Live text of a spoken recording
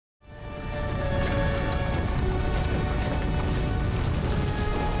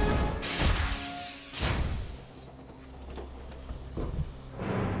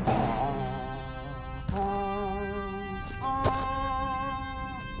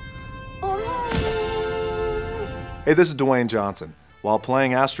Hey, this is Dwayne Johnson. While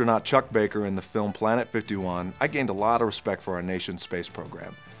playing astronaut Chuck Baker in the film Planet 51, I gained a lot of respect for our nation's space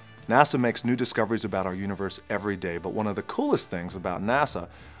program. NASA makes new discoveries about our universe every day, but one of the coolest things about NASA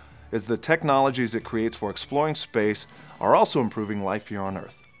is the technologies it creates for exploring space are also improving life here on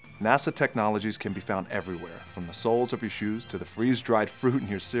Earth. NASA technologies can be found everywhere, from the soles of your shoes to the freeze-dried fruit in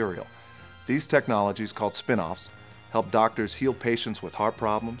your cereal. These technologies, called Spinoffs, help doctors heal patients with heart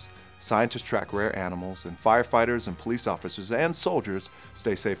problems, scientists track rare animals, and firefighters and police officers and soldiers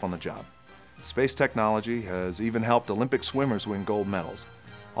stay safe on the job. Space technology has even helped Olympic swimmers win gold medals.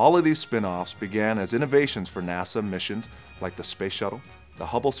 All of these spin-offs began as innovations for NASA missions like the Space Shuttle, the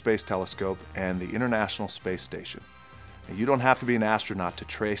Hubble Space Telescope, and the International Space Station. And you don't have to be an astronaut to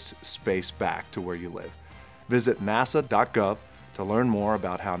trace space back to where you live. Visit nasa.gov to learn more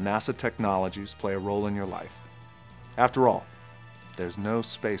about how NASA technologies play a role in your life. After all, there's no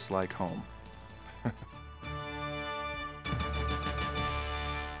space like home.